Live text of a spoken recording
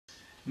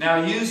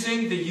Now,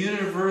 using the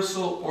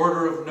universal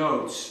order of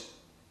notes,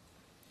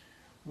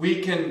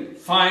 we can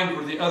find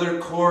where the other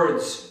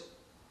chords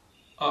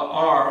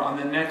are on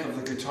the neck of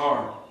the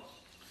guitar.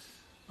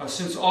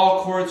 Since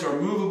all chords are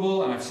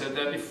movable, and I've said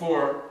that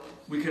before,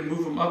 we can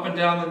move them up and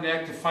down the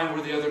neck to find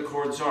where the other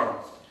chords are.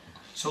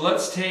 So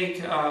let's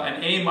take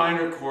an A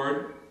minor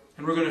chord,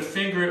 and we're going to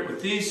finger it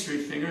with these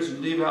 3 fingers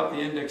and leave out the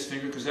index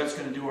finger because that's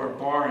going to do our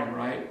barring,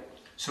 right?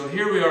 So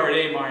here we are at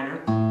A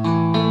minor.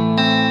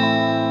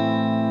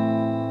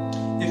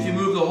 If you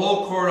move the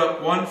whole chord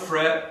up 1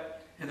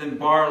 fret and then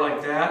bar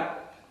like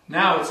that,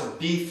 now it's a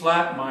B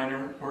flat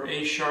minor or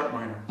A sharp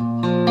minor.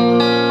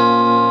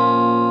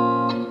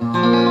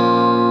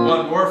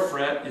 1 more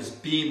fret is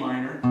B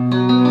minor.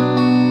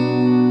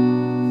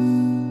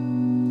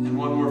 And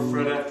 1 more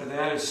fret after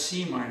that is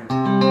C minor.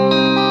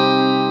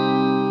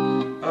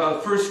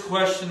 First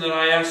question that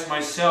I asked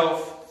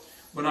myself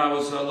when I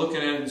was looking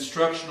at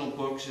instructional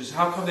books is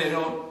how come they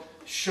don't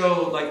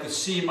show like the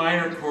C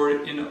minor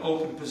chord in an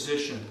open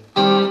position?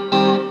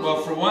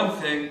 Well, for one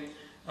thing,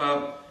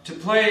 to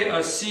play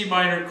a C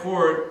minor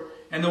chord,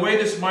 and the way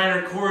this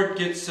minor chord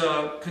gets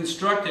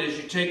constructed is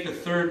you take the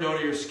 3rd note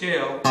of your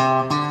scale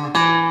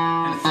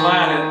and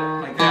flat it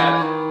like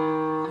that,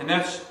 and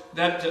that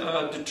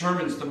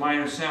determines the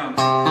minor sound.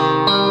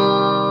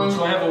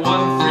 So I have a 1, 3,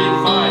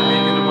 5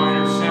 making a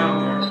minor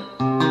sound there.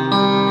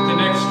 But the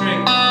next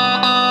string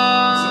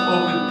is an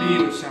open B,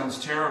 which sounds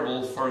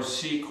terrible as far as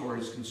C chord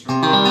is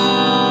concerned.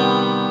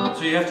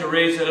 So you have to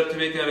raise that up to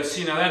make that a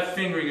C. Now that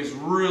fingering is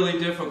really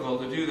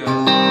difficult to do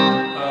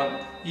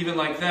that. Even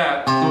like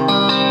that,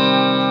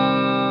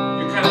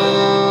 you're kind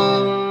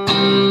of,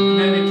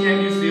 then you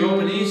can't use the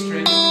open E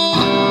string.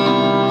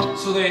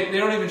 So they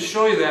don't even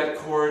show you that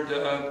chord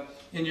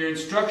in your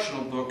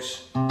instructional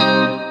books.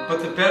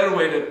 But the better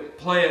way to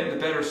play it, and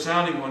the better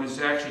sounding one, is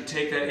to actually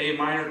take that A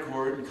minor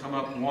chord and come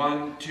up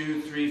 1,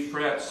 2, 3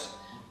 frets,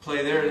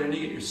 play there, and then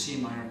you get your C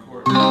minor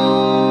chord.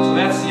 So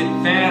that's the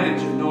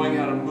advantage of knowing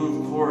how to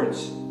move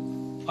chords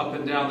up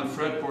and down the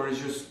fretboard.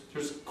 Is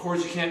there's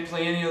chords you can't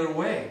play any other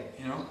way,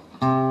 you know.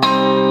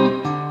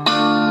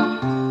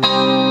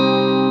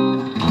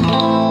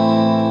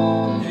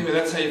 Anyway,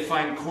 that's how you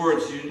find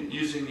chords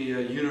using the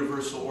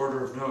universal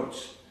order of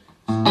notes.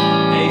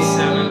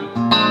 A7, A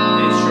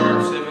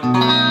sharp 7,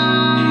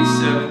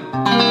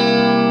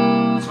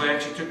 E7. So I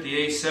actually took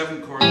the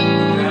A7 chord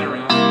and moved that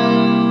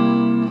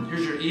around.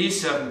 Here's your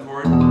E7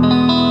 chord.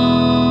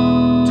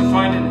 To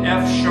find an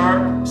F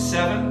sharp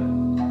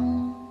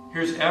 7,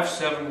 here's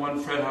F7, 1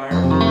 fret higher.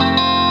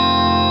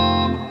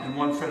 And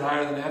 1 fret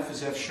higher than F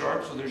is F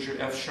sharp, so there's your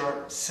F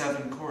sharp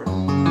 7 chord.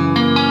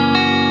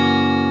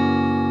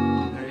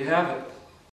 There you have it.